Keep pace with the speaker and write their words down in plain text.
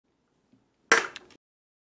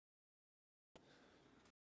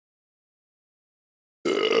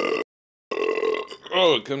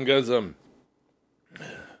Oh, come get some.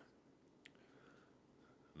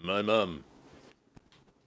 My mom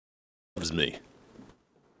loves me.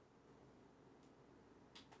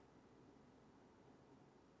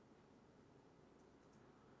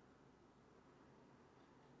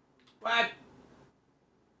 What?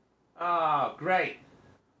 Oh, great.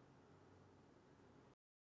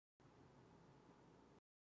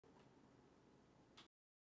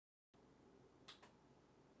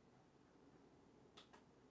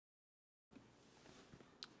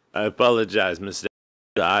 I apologize, Mr.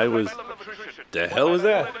 I was... The hell was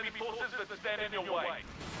that?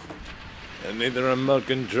 I need the remote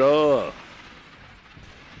control.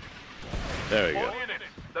 There we go.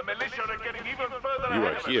 You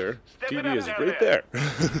are here. TV is right there.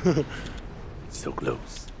 So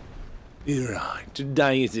close. You're right.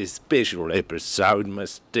 Today is a special episode,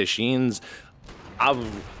 Mustachians,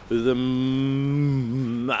 of the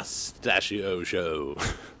Mustachieo Show.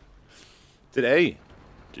 Today,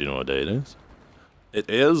 do you know what day it is? It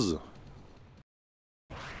is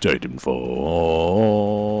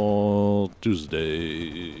TITANFALL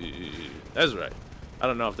Tuesday. That's right. I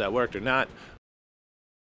don't know if that worked or not.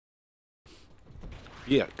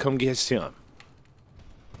 Yeah, come get some.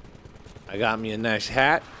 I got me a nice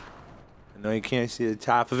hat. I know you can't see the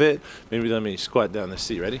top of it. Maybe let me squat down the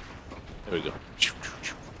seat. Ready? There we go.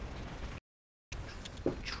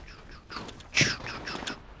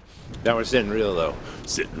 Now we're sitting real low.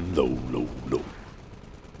 Sitting low, low, low.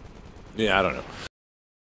 Yeah, I don't know.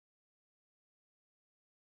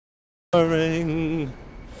 Ring.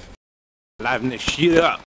 Liven this shit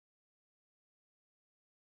up.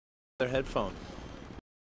 Their headphone.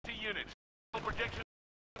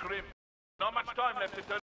 Not much time left to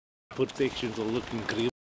turn. Protections are looking grim.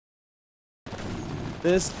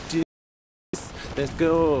 Let's do this. Let's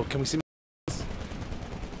go. Can we see my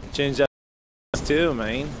change that too,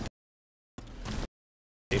 man?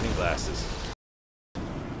 Gaming glasses.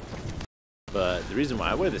 But the reason why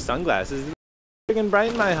I wear the sunglasses is freaking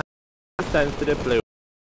brighten my eyes sensitive blue.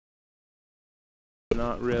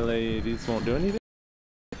 Not really. These won't do anything.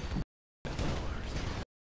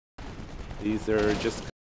 These are just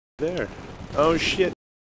there. Oh shit.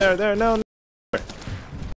 There, no.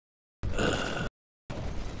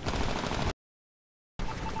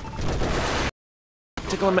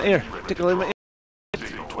 Tickle in my ear. Tickle in my ear.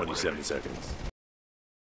 27 seconds.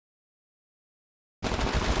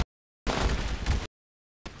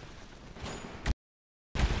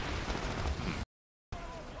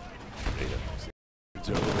 It's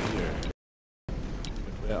over here.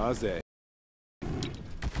 Where are they?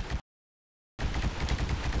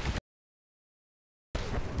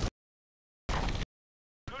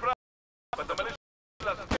 But the militia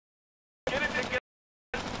get it again.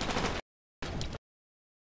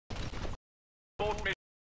 Board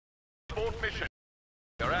mission.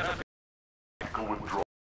 They're out of go withdraw.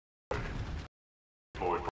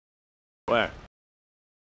 Where?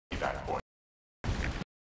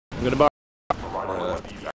 I'm gonna borrow.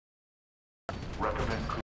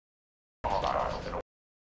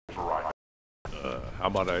 How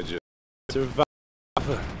about I just survive?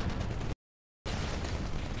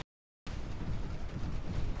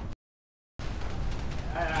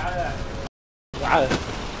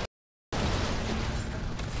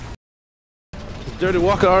 Is Dirty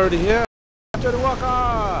Walker already here? Dirty Walker!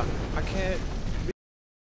 I can't read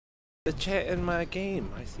the chat in my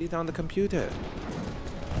game. I see it on the computer.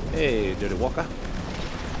 Hey, Dirty Walker.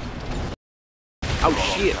 Oh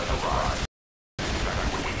shit!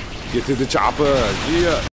 Get to the chopper!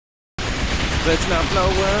 Yeah! Let's not blow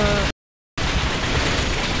up!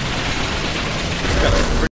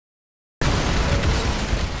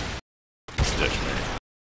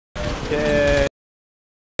 Yeah.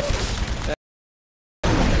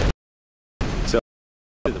 So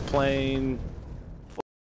the plane.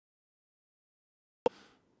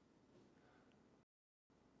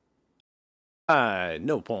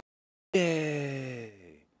 No point. Yay!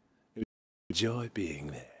 Enjoy being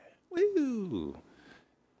there. Woo!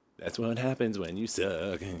 That's what happens when you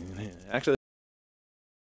suck. Actually,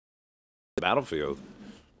 the battlefield.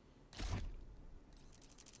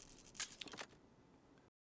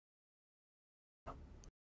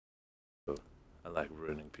 I like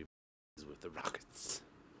ruining people with the rockets.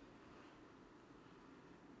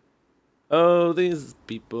 Oh, these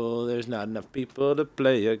people, there's not enough people to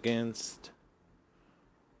play against.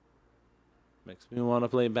 Makes me want to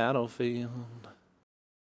play Battlefield.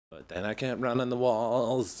 But then I can't run on the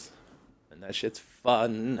walls. And that shit's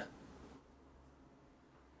fun.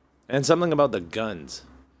 And something about the guns.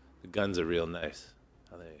 The guns are real nice.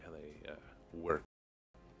 How they work.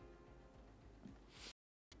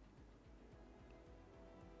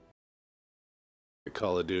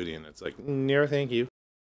 Call of Duty, and it's like, no, thank you.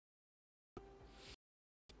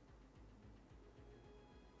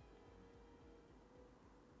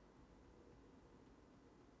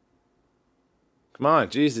 Come on,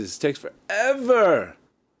 Jesus, it takes forever.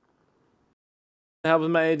 Help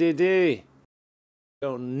with my ADD.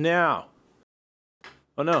 Go now.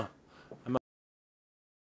 Oh no. I'm up.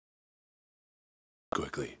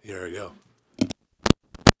 Quickly, here I go.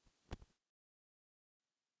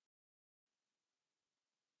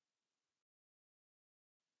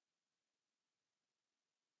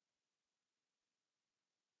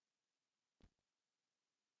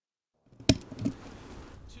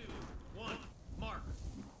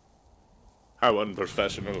 I wasn't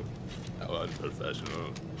professional. I wasn't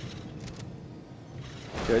professional.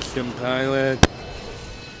 Custom pilot.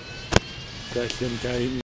 Custom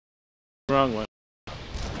Titan. Wrong one.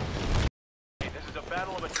 This is a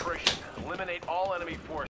battle of attrition. Eliminate all enemy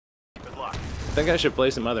forces. Good luck. I think I should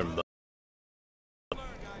play some other.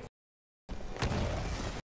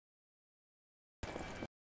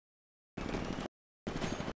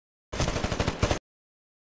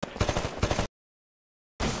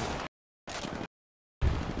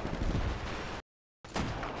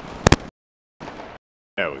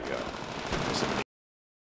 There we go.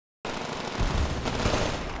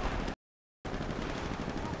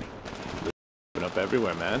 Open up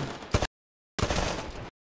everywhere, man. I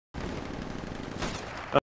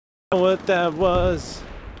don't know what that was.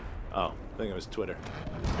 Oh, I think it was Twitter.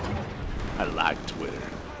 I like Twitter.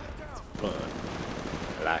 It's fun.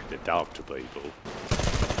 I like to talk to people.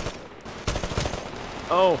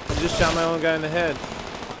 Oh, I just shot my own guy in the head.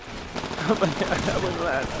 Oh my god, that wouldn't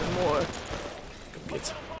last anymore. Get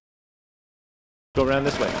some. Go around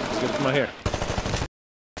this way. Let's get from out here.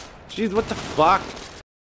 Jeez, what the fuck?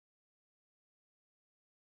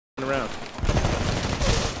 Around.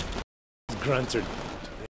 Grunts are.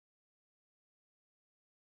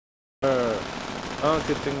 Oh,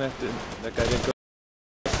 good thing that guy didn't go.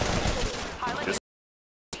 Just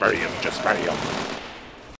spray him. Just spray him.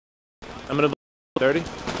 I'm gonna 30.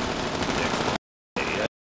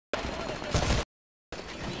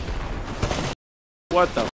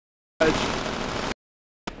 What the fudge?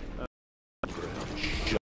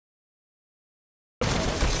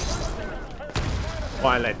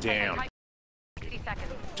 Quiet down.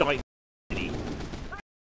 Giant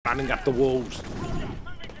running up the walls.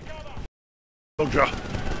 Soldier,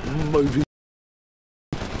 moving.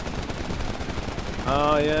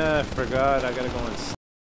 Oh yeah, I forgot. I gotta go in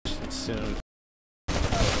soon.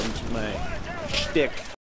 Into my shtick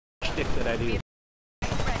that I do.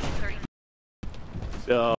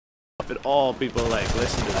 So, if at all people like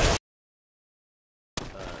listen to this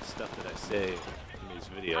stuff that I say in these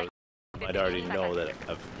videos, you might already know that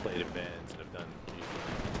I've played in bands and I've done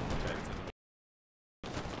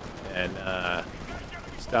music and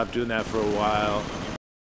stopped doing that for a while.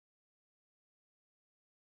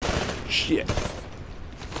 Shit.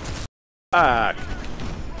 Fuck.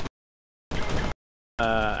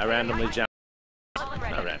 I randomly jumped.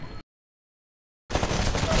 Not random.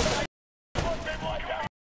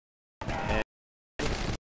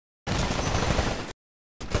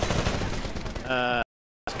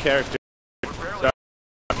 Character. Sorry.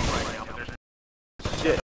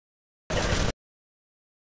 Shit.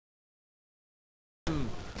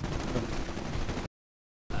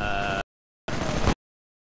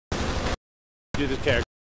 Do this character.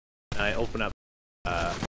 And I open up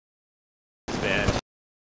band,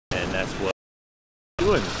 and that's what I'm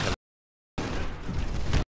doing.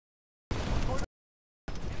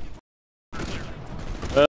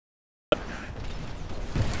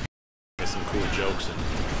 Some cool jokes and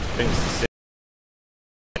things to say.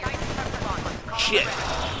 Shit!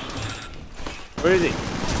 Where is he?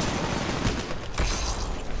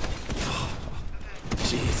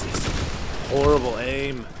 Jesus. Horrible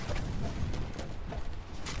aim.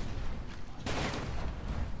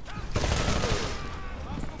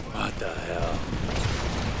 What the hell?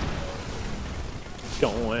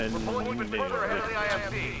 Going there.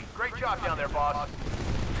 Great job down there, boss.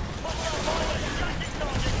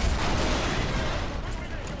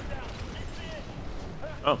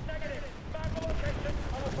 Oh.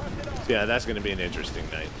 So yeah, that's going to be an interesting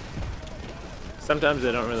night. Sometimes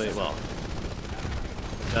I don't really, well,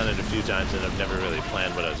 I've done it a few times and I've never really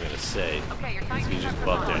planned what I was going to say. So you just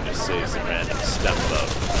go up there and just say some random stuff about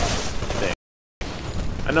things.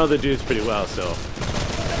 I know the dudes pretty well, so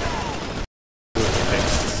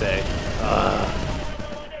things to say.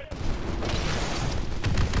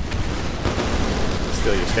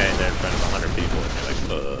 Still, you're standing there in front of 100 people and you're like,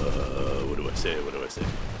 what do I say? What do I say?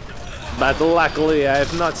 But luckily, I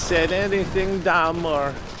have not said anything dumb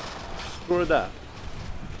or screwed up.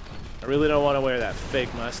 I really don't want to wear that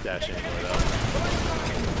fake mustache anymore, though. I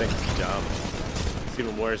think it's dumb. It's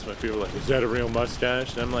even worse when people are like, is that a real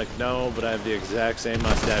mustache? And I'm like, no, but I have the exact same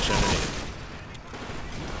mustache underneath.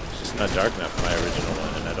 It's just not dark enough for my original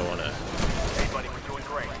one, and I don't want to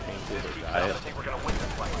paint it or dye it.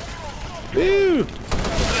 Woo!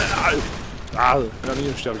 I don't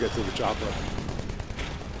even shall get to the chopper.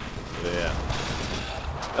 Yeah.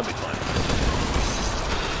 That'll be fun.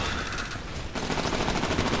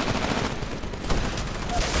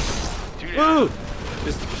 Woo!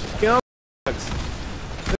 Just kill bugs.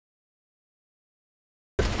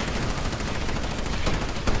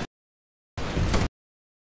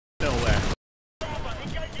 Nowhere.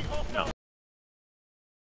 No.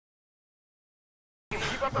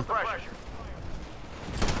 Keep up the pressure.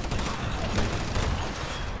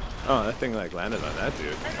 Oh, that thing like landed on that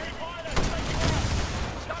dude.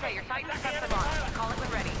 Okay, your Titan sets them on. Call it when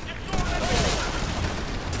ready.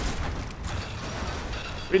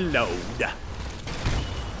 Reload.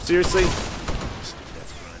 Seriously?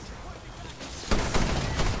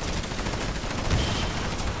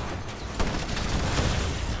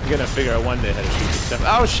 I'm gonna figure out one day how to shoot this stuff.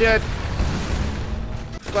 Oh shit!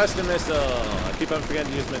 Cluster missile. I keep on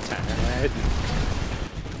forgetting to use my attack.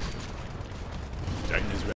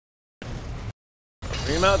 Titan is ready.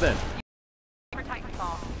 Bring him out then. For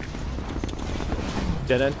TITANFALL.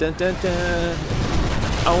 Dun dun dun dun dun.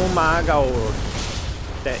 Oh my god.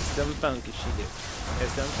 That's some funky shit.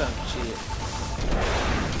 That's some funky shit.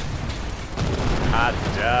 Hot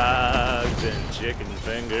dogs and chicken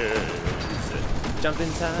fingers. Jump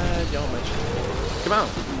inside your machine. Come on.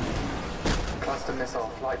 Cluster missile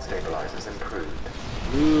flight stabilizers improved.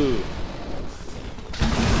 Ooh.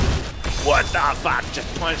 What the fuck?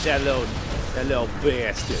 Just punch that little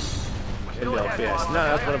bastard. That little bastard. No,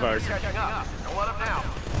 that's one of ours. Catching up. Don't let him now.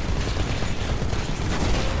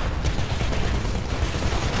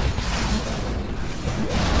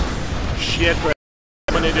 Shit, bro.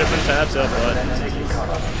 So many different types of buttons.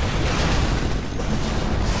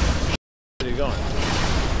 Where are you going?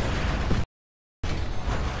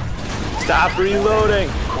 Stop reloading!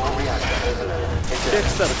 Get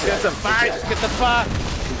some fight! Get the fuck!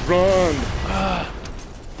 Run!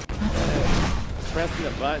 Pressing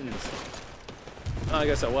the buttons. Oh, I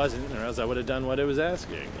guess I wasn't, or else I would have done what it was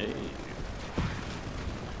asking. Hey.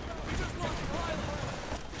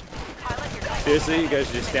 Seriously, you guys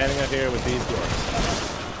are just standing out here with these doors.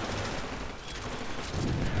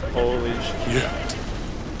 Holy shit.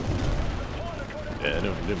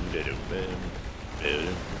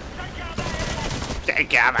 Take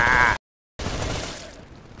cover!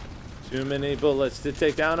 Too many bullets to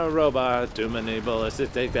take down a robot. Too many bullets to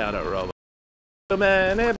take down a robot. Too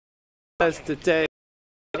many bullets to take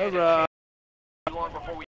down a robot.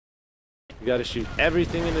 You gotta shoot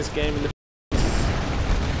everything in this game in the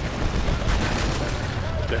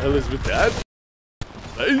What the hell is with that?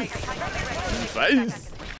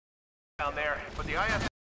 Face! Down there, but the IS.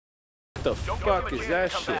 What the fuck is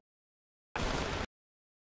that shit?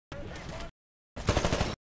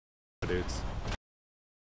 Dudes.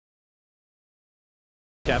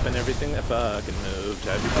 Capping everything that fucking moved.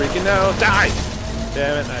 I'd be freaking out. Die!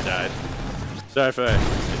 Damn it, I died. Sorry if I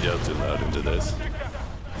yelled too loud into this.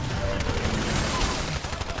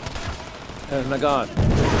 Oh my god.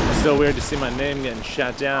 It's so weird to see my name getting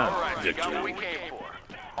shot down. Alright, we got what we came for.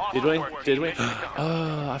 Did we? Did we?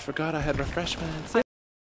 Oh, I forgot I had refreshments.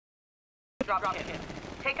 Drop kit.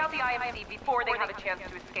 Take out the IMC before they have a chance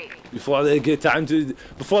to escape. Before they get time to...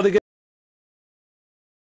 Before they get...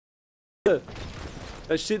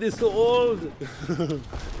 That shit is so old.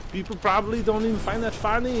 People probably don't even find that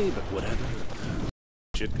funny, but whatever.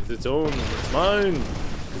 Shit, because it's own, it's mine.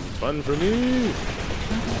 It's fun for me.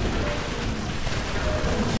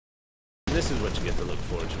 This is what you get to look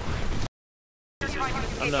forward to.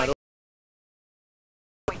 I'm not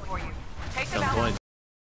For you. Take at them some out. point.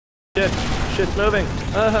 Shit's moving.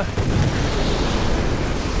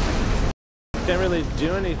 Can't really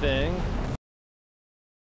do anything.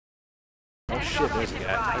 Oh shit, there's a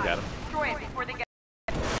guy. I got him. Destroy it before they get.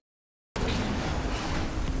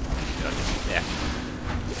 Yeah.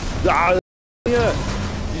 Ah, yeah.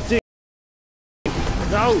 You think?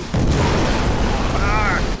 No.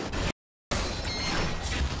 Fuck.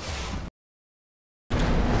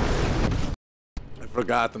 I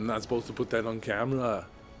forgot. I'm not supposed to put that on camera.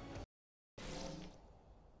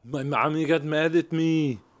 My mommy got mad at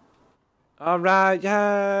me. All right,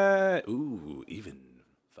 yeah. Ooh, even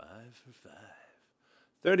 5 for 5.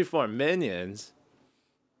 34 minions.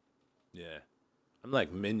 Yeah. I'm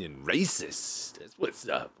like minion racist. That's what's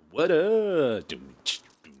up. What up?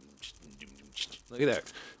 Look at that.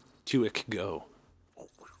 Tuick go.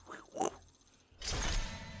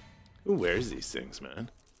 Who wears these things, man?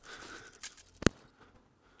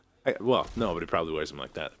 Well, nobody probably wears them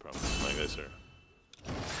like that. They probably like this or.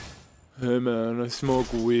 Hey man, I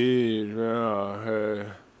smoke weed. Hey.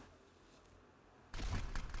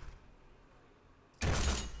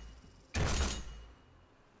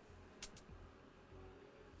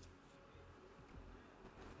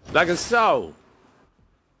 Like a so.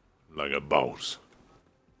 Like a boss.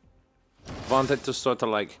 Wanted to sort of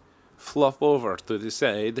like fluff over to the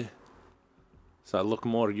side so I look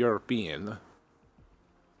more European.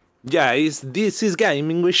 Guys, this is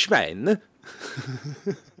Gaming with Schwein.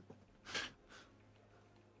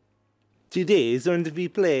 Today is when we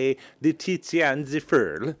play the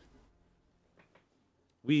TITANFALL.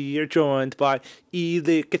 We are joined by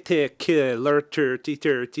the Killer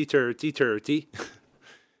 30.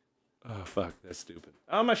 Oh fuck, that's stupid.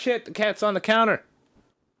 Oh my shit, the cat's on the counter.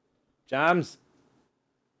 Jams.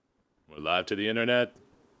 We're live to the internet.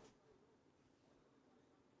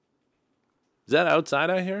 Is that outside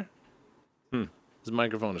out here? This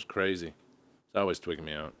microphone is crazy. It's always tweaking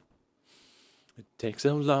me out. It takes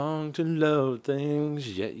so long to load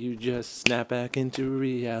things, yet you just snap back into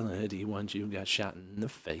reality once you got shot in the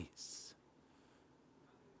face.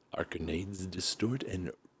 Our grenades distort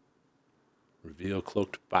and reveal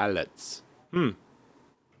cloaked pilots. Oh,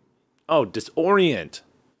 disorient.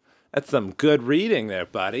 That's some good reading there,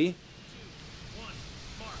 buddy.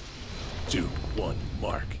 2-1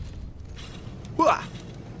 mark. Wah!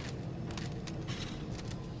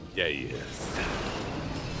 Yeah, yes.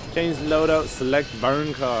 Change loadout, select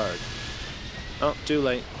burn card. Oh, too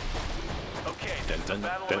late. Okay,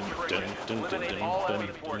 battle of attrition. Eliminate all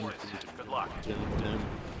enemy forces. Good luck.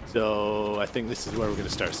 So, I think this is where we're gonna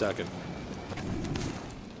start sucking.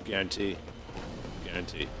 Guarantee.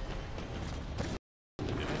 Guarantee.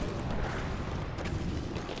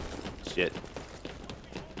 Shit.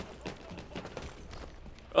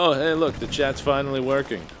 Oh, hey, look, the chat's finally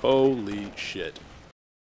working. Holy shit.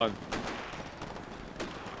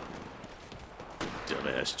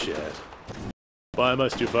 Dumbass chat. Why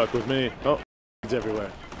must you fuck with me? Oh, it's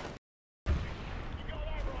everywhere.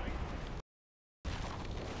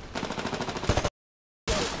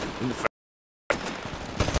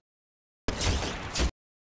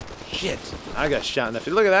 Shit, I got shot in the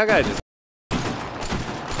face. Look at that guy just.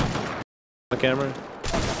 The camera.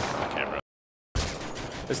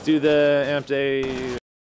 Let's do the amp day.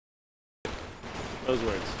 Those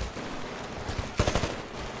words.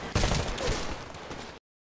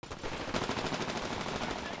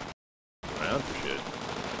 Around for shit.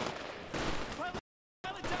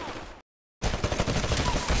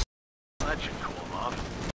 That should cool him off.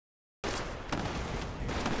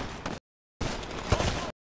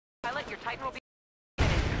 Pilot, your Titan will be.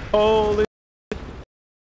 Holy.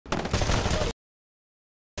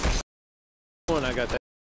 When I got that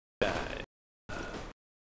guy.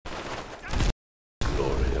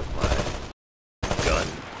 Glory of my gun.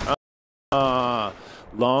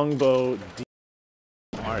 Longbow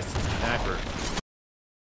DMR sniper.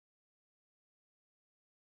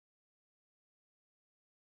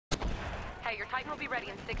 Hey, your Titan will be ready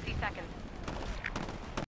in 60 seconds.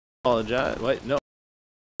 Apologize. Wait, no.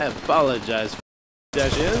 I apologize for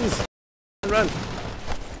sessions. Run.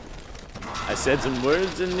 I said some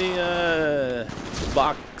words in the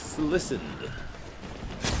box listened.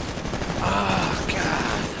 Oh,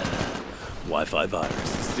 God. Wi-Fi virus.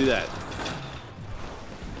 Let's do that.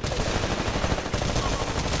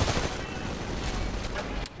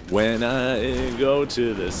 When I go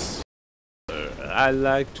to the store, I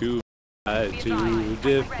like to buy 2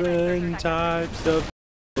 different types of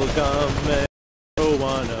people come and throw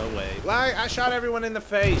one away. Why? I shot everyone in the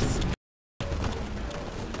face.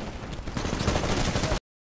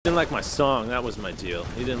 He didn't like my song, that was my deal.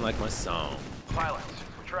 He didn't like my song. Pilots,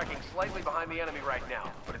 we're tracking slightly behind the enemy right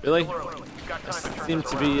now, but it's Really? still early. You've got time to turn Seems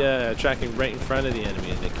this to around. be tracking right in front of the enemy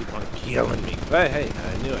and they keep on killing me. Hey,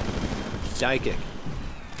 I knew it. Psychic.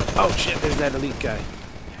 Oh shit, there's that elite guy.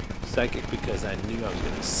 Psychic because I knew I was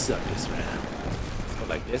gonna suck this round. Let's go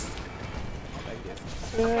like this. Like this.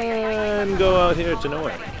 And go out here to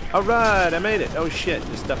nowhere. Alright, I made it. Oh shit,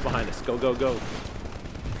 there's stuff behind us. Go, go, go.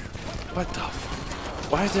 What the f?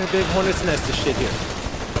 Why is there a big hornet's nest of shit here?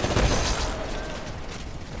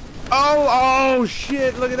 Oh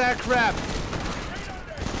shit, look at that crap.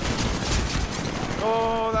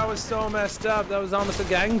 Oh, that was so messed up. That was almost a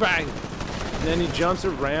gangbang. And then he jumps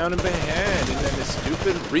around and behind, and then the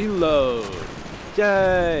stupid reload.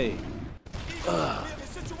 Yay.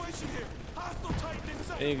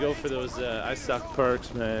 There you go for those I suck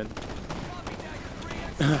perks, man.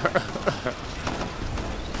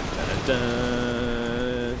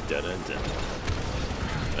 Dun-dun-dun, dun-dun-dun.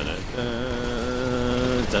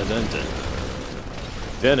 Dun-dun-dun, dun-dun-dun.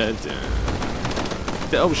 Dun-dun-dun.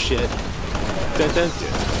 Oh shit.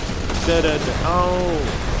 Dun-dun-dun. Dun-dun-dun. Oh!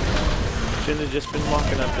 Shouldn't have just been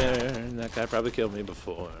walking up there. That guy probably killed me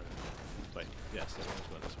before. Wait, yes, everyone's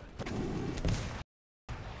going this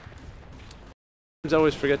way. I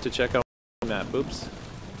always forget to check out the map. Oops.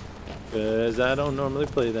 Because I don't normally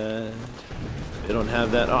play that. They don't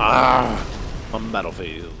have that on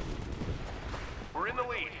Battlefield. We're in the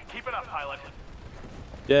lead. Keep it up, pilot.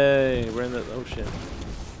 Yay, we're in the... Oh shit.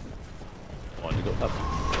 I wanted to go up.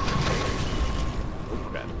 Oh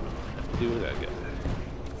crap. I have to do that guy.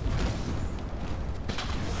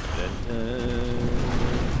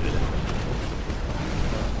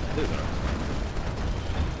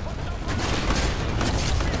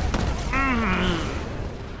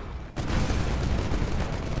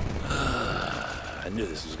 I knew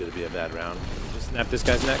this was going to be a bad round. Just snap this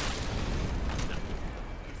guy's neck. No.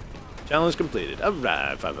 Challenge completed.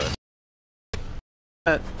 Alright, 5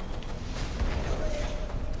 And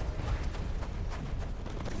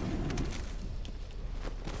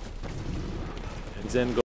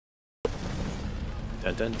then go.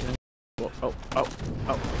 Dun, dun, dun. Oh.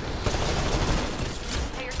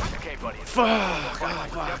 Okay, buddy. Fuck! Oh,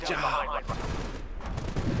 fuck, John.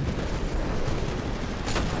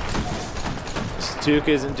 Stuke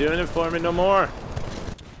isn't doing it for me no more.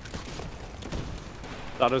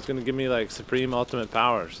 Thought it was gonna give me like supreme ultimate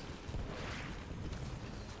powers.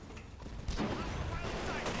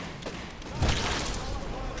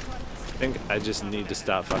 I think I just need to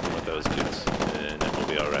stop fucking with those dudes, and then we'll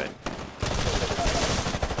be alright.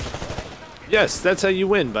 Yes, that's how you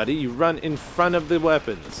win, buddy. You run in front of the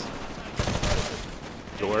weapons.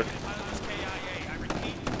 Dork.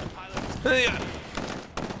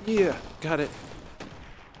 Yeah, got it.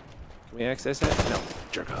 Can we access that? No.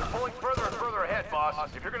 Jerk off. Pulling further and further ahead,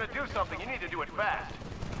 boss. If you're gonna do something, you need to do it fast.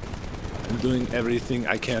 I'm doing everything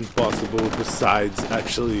I can possible besides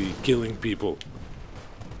actually killing people.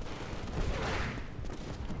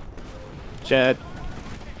 Chad.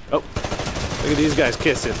 Oh, look at these guys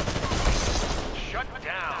kissing. Shut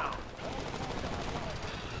down.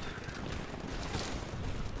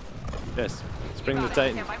 Yes, let's bring the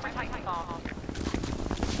Titan.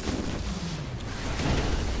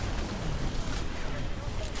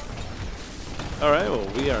 Alright, well,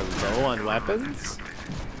 we are low on weapons.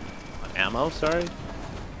 On ammo, sorry.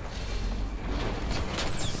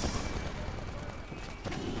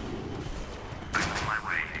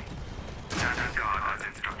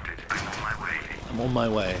 I'm on my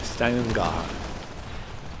way. Stand guard.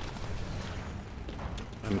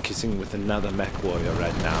 I'm kissing with another mech warrior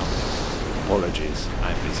right now. Apologies,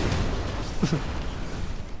 I'm busy.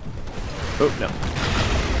 Oh, no.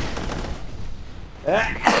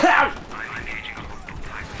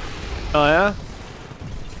 Oh, yeah?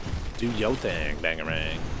 Do your thing,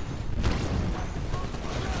 bangarang.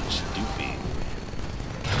 Stupid.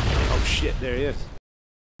 Oh, shit, there he is.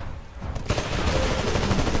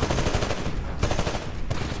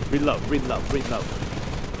 Reload, reload, reload.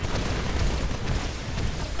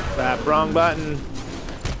 Crap, wrong button.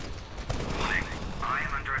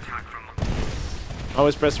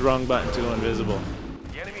 Always press the wrong button to go invisible.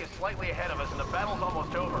 The enemy is slightly ahead of us, and the battle's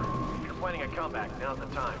almost over. If you're planning a comeback, now's the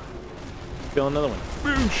time. Kill another one.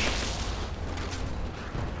 Boosh!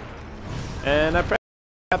 And I press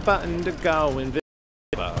that button to go invisible.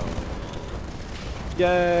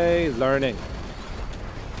 Yay, learning.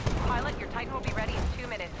 Pilot, your Titan will be ready in 2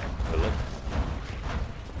 minutes.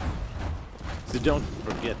 So don't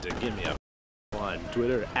forget to give me a on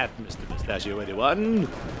Twitter at Mr. Mustachieo81.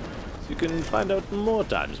 So you can find out more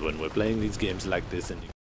times when we're playing these games like this and you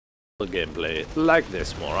can gameplay like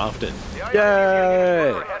this more often.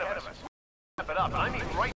 Yay!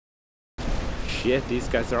 Shit, these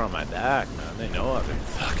guys are on my back, man. They know I've been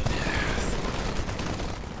fucking ass.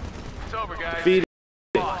 It's over, guys. Feed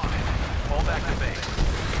Hold back to base.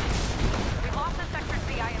 We lost the sector to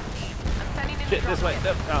the IMC. I'm sending in Shit, the this way.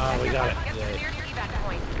 Oh, we got it. Get to the Yay. nearest evac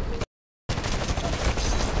point.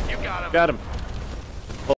 You got him. Got him.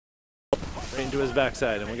 Oh, right into his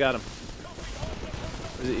backside, and we got him.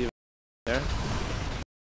 Is it even there?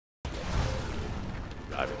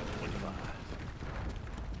 Driving at 25.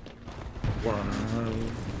 One.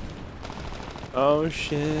 Oh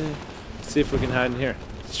shit. Let's see if we can hide in here.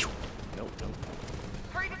 Nope, nope.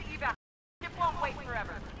 Hurry to the evac. It won't wait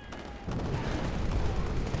forever.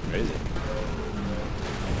 Crazy.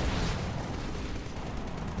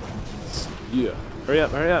 Yeah. Hurry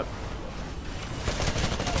up, hurry up.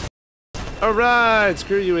 Alright,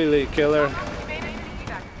 screw you, elite killer. We made it to the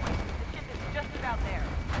evac point. The ship is just about there.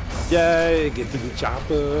 Yay, get to the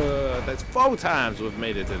chopper. That's 4 times we've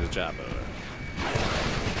made it to the chopper.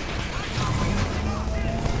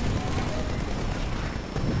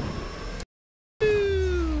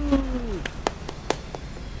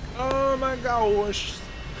 Oh my gosh.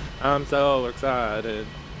 I'm so excited.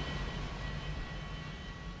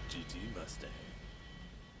 GT Mustang.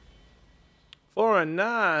 4 and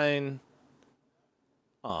 9.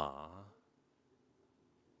 Aww.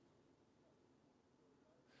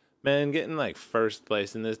 Man, getting like first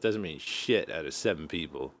place in this doesn't mean shit out of 7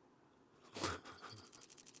 people.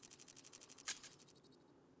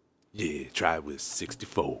 Yeah, try with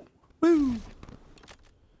 64. Woo!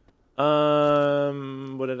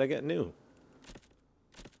 What did I get new?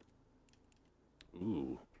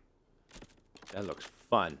 Ooh. That looks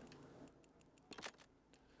fun.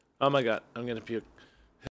 Oh my god, I'm gonna puke.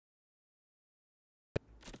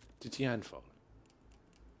 TITANFALL.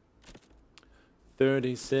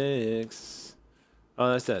 36.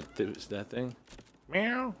 Oh, that's that thing.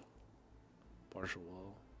 Meow. Partial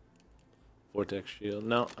wall. Vortex shield.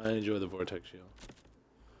 No, I enjoy the vortex shield.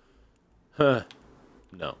 Huh.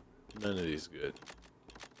 No. None of these good.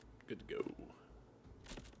 Good to go.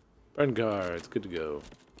 Burn guards. Good to go.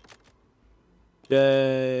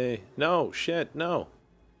 Yay. No, shit, no.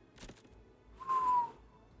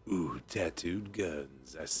 Ooh, tattooed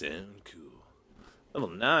guns. That sound cool. Level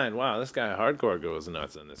 9. Wow, this guy hardcore goes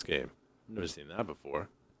nuts in this game. Never seen that before.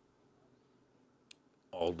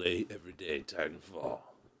 All day, every day, Titanfall.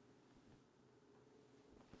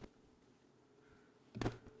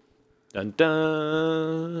 Dun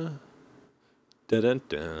dun. Dun dun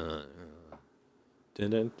dun. Dun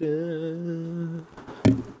dun dun.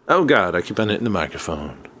 Oh god, I keep on hitting the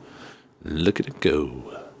microphone. Look at it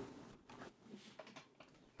go.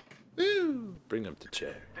 Woo! Bring up the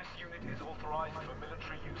chair. This unit is authorized for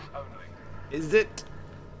military use only. Is it?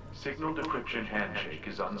 Signal decryption handshake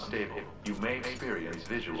is unstable. You may experience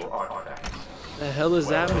visual artifacts. The hell does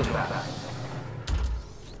that mean?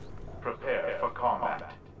 Prepare for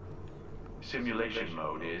combat. Simulation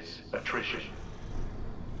mode is attrition.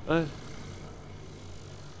 What?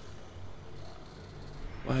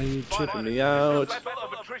 Why are you tripping me out? Battle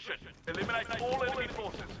of attrition. Eliminate all enemy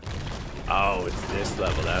forces. Oh, it's this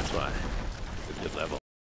level, that's why. It's a good level.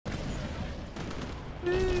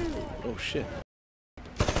 Oh shit.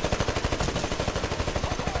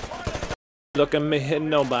 Look at me hitting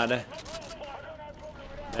nobody.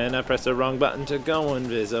 And I pressed the wrong button to go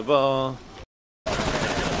invisible.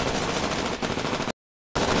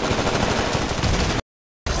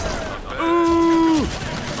 Ooh!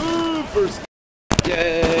 Ooh! First.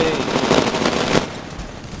 Yay!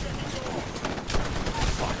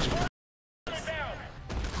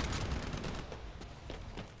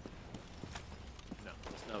 No.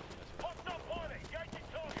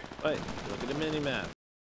 Wait, look at the mini-map.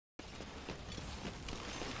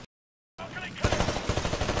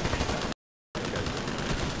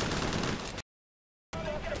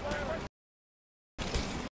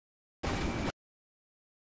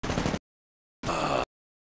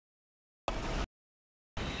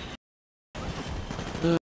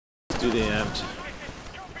 Let's do the amped.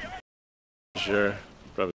 Sure,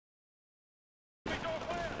 probably.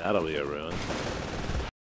 That'll be a ruin.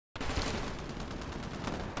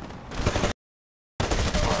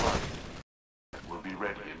 Will be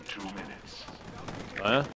ready in 2 minutes.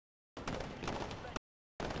 Huh?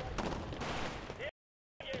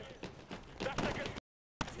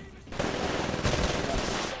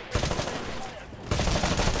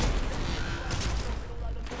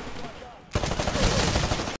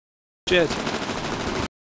 Shit.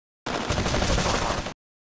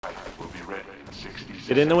 Will be ready in 60 seconds.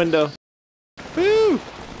 Get in the window. Woo! Look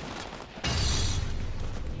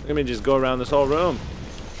at me just go around this whole room.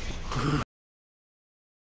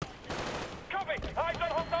 Copy. Eyes on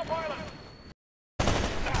hostile pilot.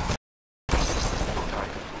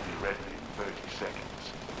 Titan will be ready in 30 seconds.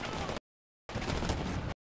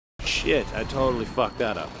 Shit, I totally fucked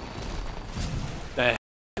that up. The hell is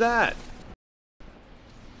that?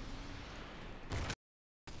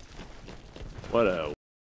 What an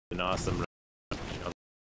awesome jump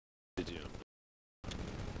to do.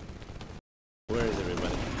 Where is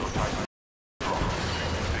everybody?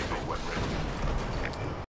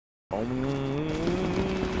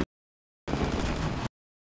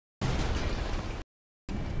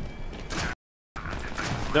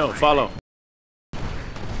 No, follow.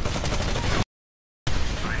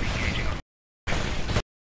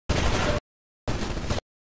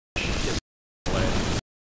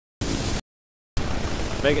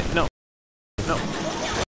 Make it. No. No.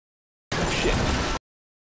 Shit.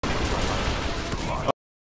 Oh,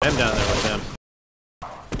 I'm down there with them.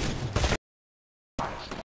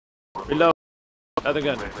 Reload. Other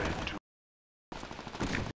gun.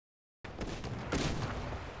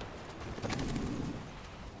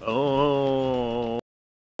 Oh.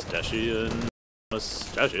 Mustachieo.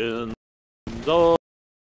 Oh.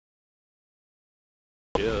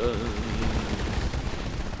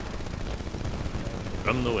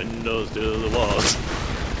 From the windows to the walls.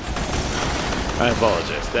 I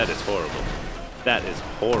apologize. That is horrible. That is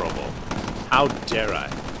horrible. How dare I?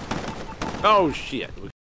 Oh shit.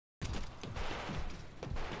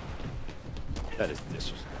 That is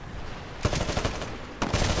disrespectful.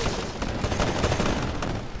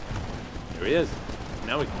 There he is.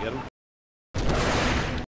 Now we can get him.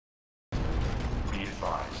 Be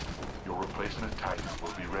advised, your replacement Titan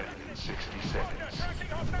will be ready in 60 seconds.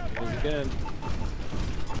 Once again.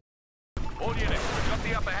 All units, we've got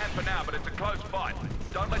the upper hand for now, but it's a close fight.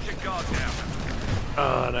 Don't let your guard down.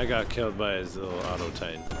 Oh, and I got killed by his little auto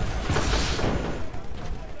titan.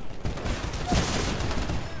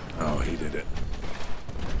 Oh, he did it.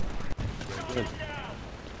 Good.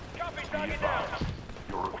 Be advised,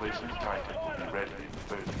 your replacement Titan will be ready in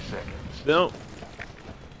 30 seconds. No.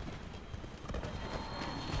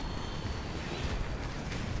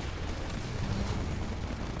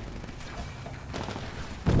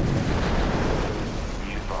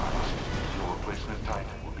 Be advised, your replacement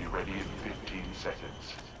Titan will be ready in 15 seconds.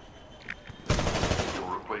 Your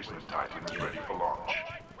replacement Titan is ready for launch.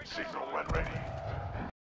 Signal when ready.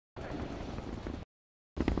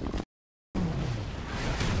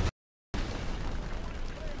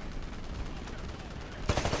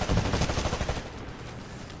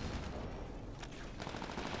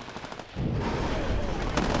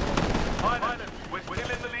 We're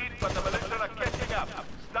still in the lead, but the militia are catching up.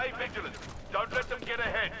 Stay vigilant. Don't let them get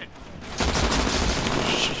ahead.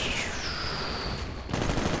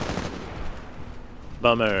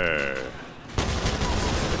 Bummer.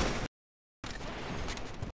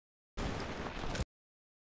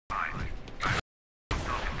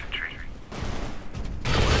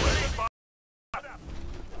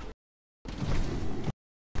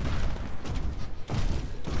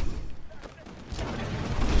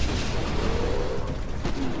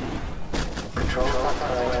 Control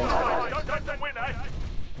platform. Don't let them win, eh?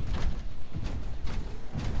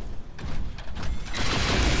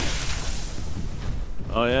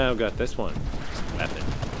 Oh yeah, I've got this one. Weapon.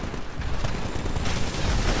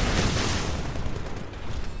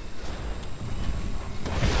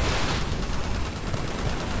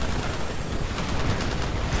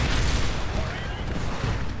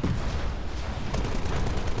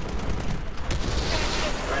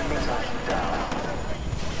 Friendly Titan down.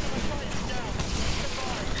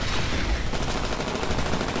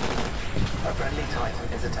 A friendly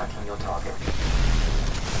Titan is attacking your target.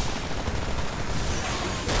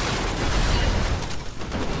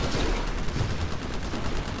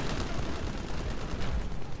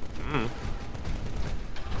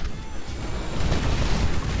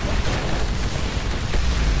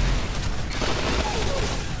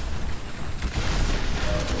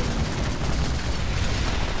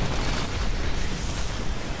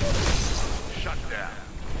 Shut down.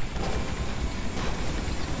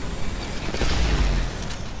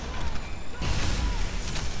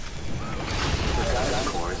 The gun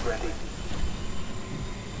core is ready.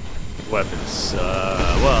 Weapons,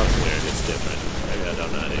 well, it's weird, it's different. Maybe I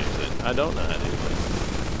don't know how to use it. I don't know how to use it.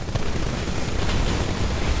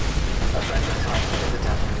 A friendly Titan is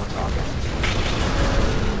attacking your target.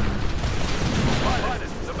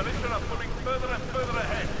 The militia are moving further and further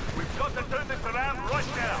ahead. We've got to turn this around right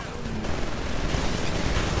now.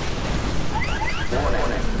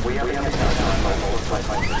 Warning. We are being attacked by more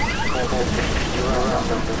Titans. You are around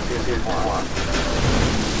them to 221.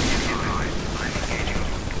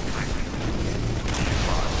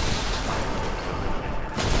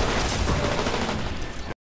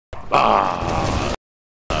 Ah!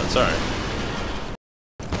 Sorry.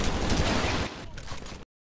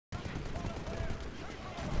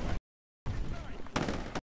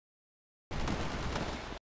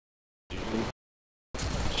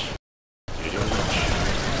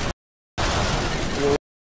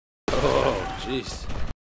 Oh, jeez.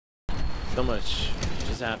 So much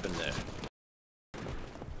just happened there.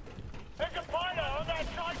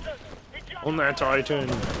 On that Titan!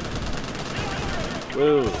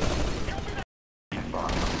 Whoa.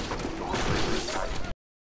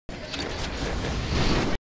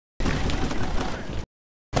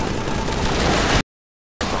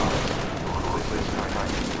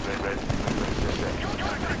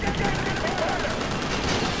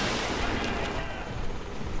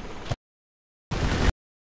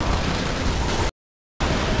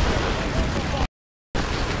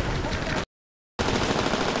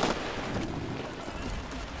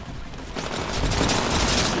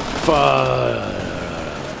 Titanfall!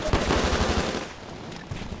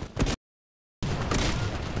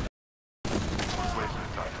 Replacement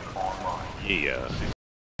Titan online. Yeah.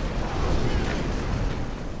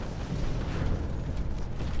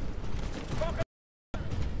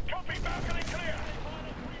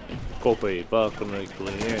 Copy, balcony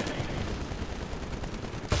clear.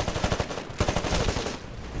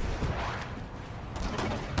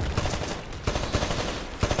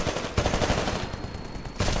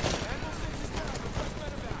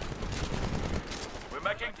 We're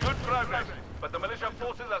making good progress, but the militia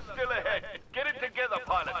forces are still ahead. Get it together,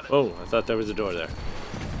 pilots. Oh, I thought there was a door there.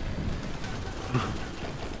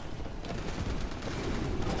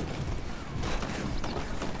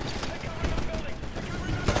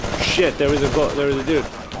 Shit, there was a dude.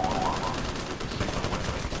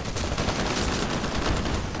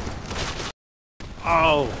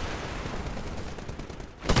 Oh.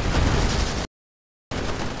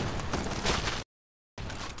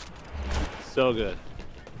 So good.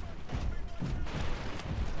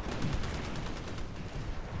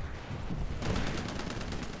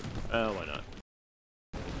 Oh, why not?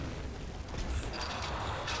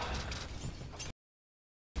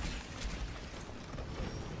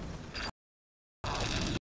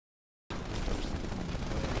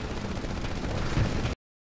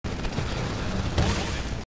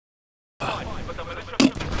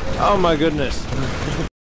 Oh my goodness.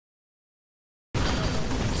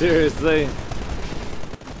 Seriously?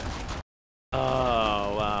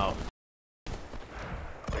 Oh, wow.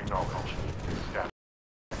 Acknowledged.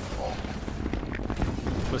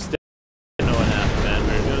 Mustachieo, I know what happened, man.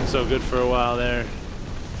 We were doing so good for a while there.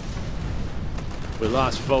 We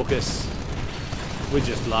lost focus. We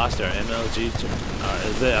just lost our MLG to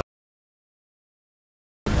the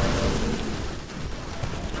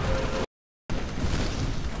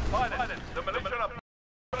Pilots, the militia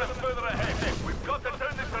are further ahead. We've got to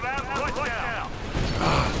turn this around right now.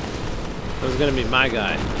 that was gonna be my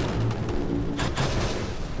guy.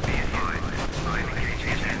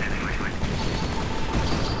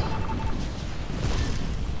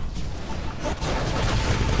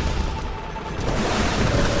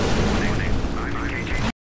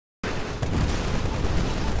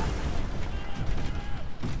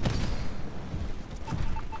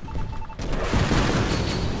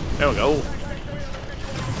 There we go.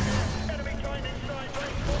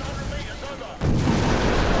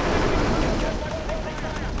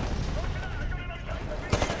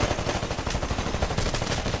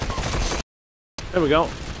 There we go.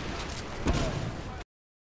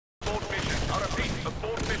 Abort mission. I repeat,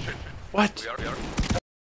 abort mission. What?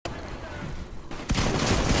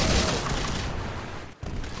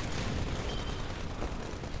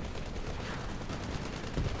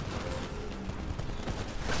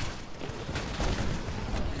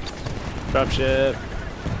 Dropship.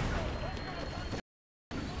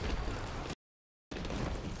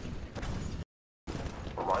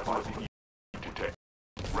 Arrival at the detect.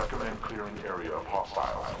 Recommend clearing area of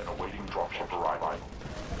hostiles and awaiting dropship arrival.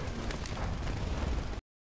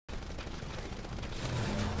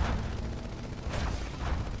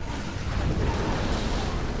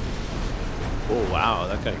 Oh wow,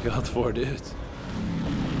 that guy killed 4 dudes.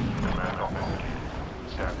 Command authenticated.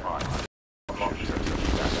 Stand by. Dropship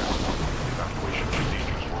stand down. Evacuation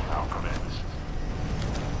procedures will now commence.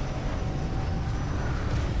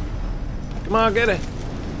 Come on, get it.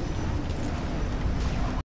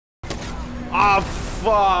 Ah,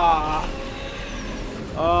 fuck.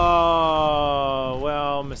 Oh,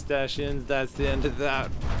 well, Mustachians, that's the end of that.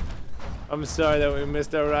 I'm sorry that we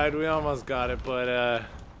missed our ride. We almost got it, but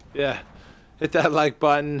yeah. Hit that like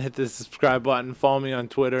button, hit the subscribe button, follow me on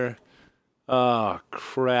Twitter. Oh,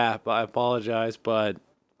 crap. I apologize, but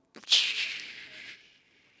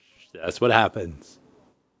that's what happens.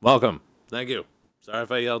 Welcome. Thank you. Sorry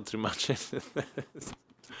if I yelled too much.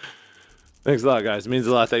 Thanks a lot, guys. It means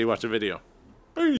a lot that you watch the video.